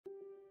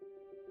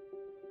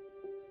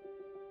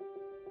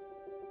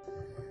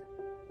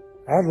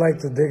I'd like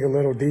to dig a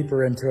little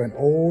deeper into an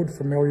old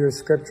familiar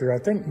scripture. I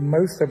think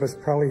most of us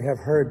probably have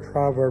heard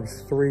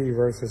Proverbs 3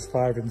 verses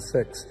 5 and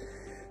 6.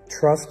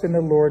 Trust in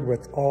the Lord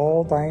with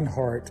all thine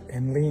heart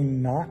and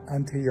lean not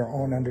unto your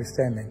own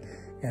understanding.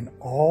 In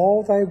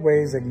all thy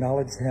ways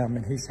acknowledge him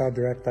and he shall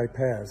direct thy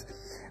paths.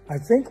 I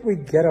think we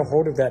get a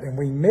hold of that and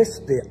we miss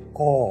the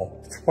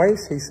all.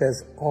 Twice he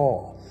says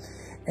all.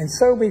 And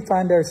so we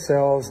find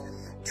ourselves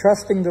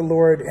trusting the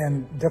Lord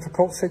in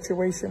difficult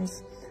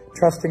situations,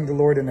 trusting the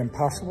Lord in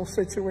impossible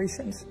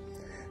situations,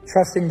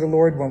 trusting the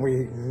Lord when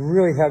we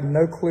really have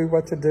no clue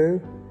what to do.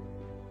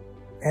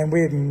 And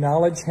we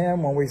acknowledge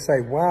him when we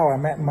say, wow,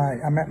 I'm at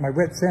my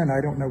wit's end.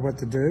 I don't know what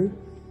to do.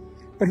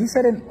 But he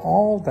said in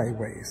all thy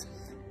ways.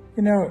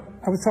 You know,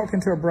 I was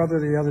talking to a brother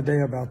the other day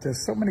about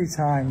this. So many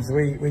times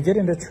we get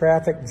into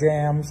traffic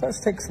jams. Let's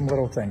take some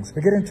little things.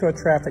 We get into a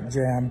traffic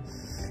jam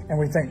and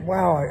we think,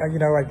 wow,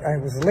 I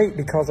was late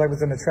because I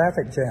was in a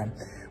traffic jam.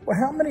 Well,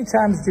 how many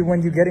times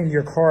when you get in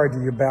your car,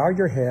 do you bow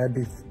your head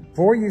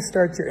before you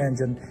start your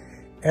engine,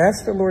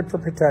 ask the Lord for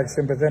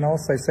protection, but then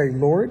also say,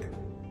 Lord,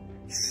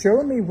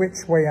 show me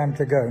which way I'm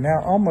to go.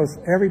 Now,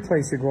 almost every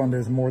place you go on,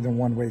 there's more than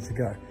one way to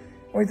go.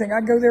 And we think,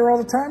 I go there all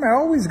the time.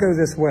 I always go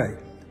this way.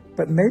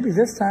 But maybe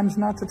this time's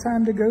not the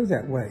time to go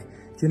that way.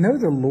 Do you know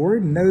the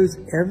Lord knows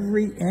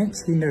every inch?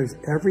 He knows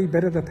every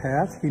bit of the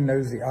path. He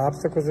knows the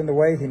obstacles in the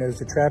way. He knows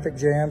the traffic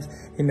jams.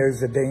 He knows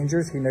the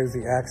dangers. He knows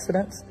the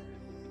accidents.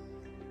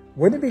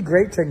 Wouldn't it be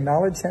great to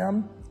acknowledge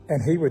him and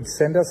he would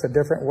send us a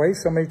different way?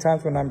 So many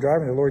times when I'm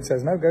driving, the Lord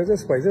says, no, go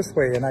this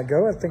way. And I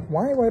go, I think,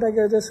 why would I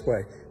go this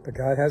way? But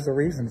God has a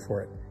reason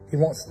for it. He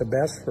wants the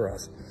best for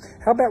us.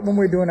 How about when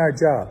we're doing our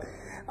job?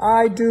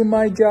 I do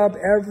my job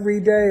every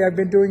day. I've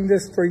been doing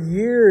this for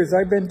years.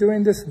 I've been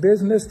doing this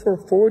business for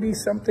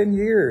 40-something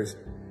years.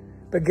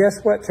 But guess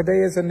what?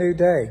 Today is a new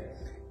day.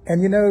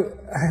 And you know,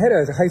 I had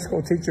a high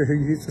school teacher who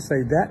used to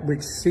say, that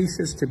which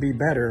ceases to be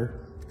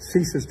better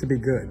ceases to be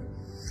good.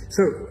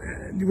 So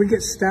we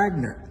get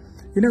stagnant.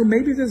 You know,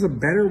 maybe there's a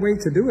better way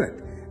to do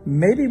it.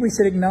 Maybe we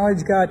should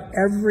acknowledge God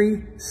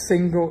every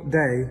single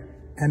day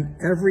and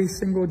every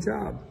single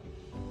job.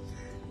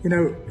 You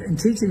know, in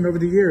teaching over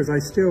the years,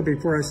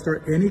 before I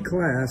start any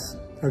class,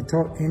 I've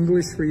taught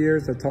English for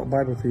years, I've taught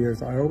Bible for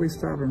years. I always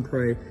stop and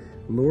pray,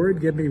 Lord,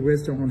 give me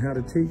wisdom on how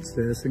to teach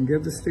this and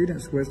give the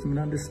students wisdom in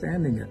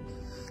understanding it.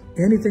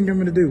 Anything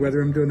I'm going to do, whether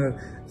I'm doing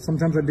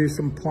sometimes I do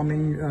some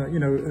plumbing,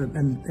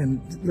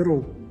 and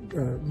little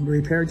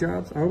repair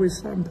jobs, I always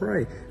stop and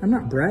pray. I'm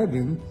not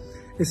bragging.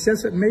 It's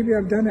just that maybe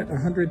I've done it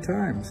 100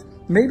 times.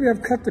 Maybe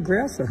I've cut the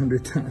grass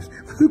 100 times.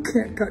 Who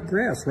can't cut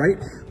grass, right?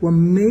 Well,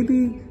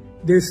 maybe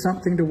there's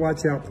something to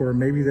watch out for.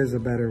 Maybe there's a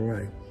better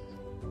way.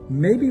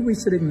 Maybe we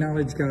should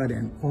acknowledge God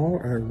in all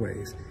our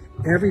ways.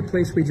 Every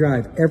place we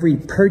drive, every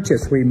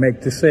purchase we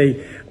make, to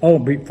say, oh,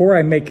 before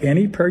I make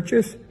any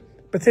purchase,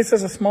 but this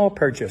is a small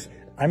purchase,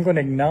 I'm going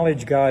to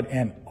acknowledge God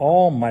in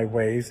all my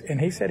ways. And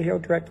he said he'll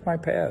direct my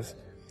paths.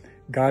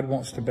 God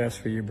wants the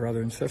best for you,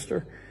 brother and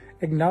sister.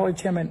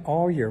 Acknowledge him in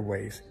all your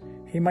ways.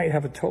 He might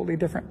have a totally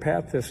different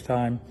path this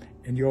time,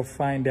 and you'll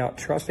find out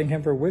trusting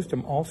him for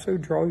wisdom also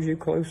draws you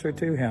closer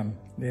to him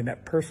in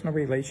that personal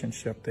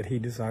relationship that he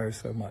desires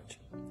so much.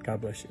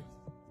 God bless you.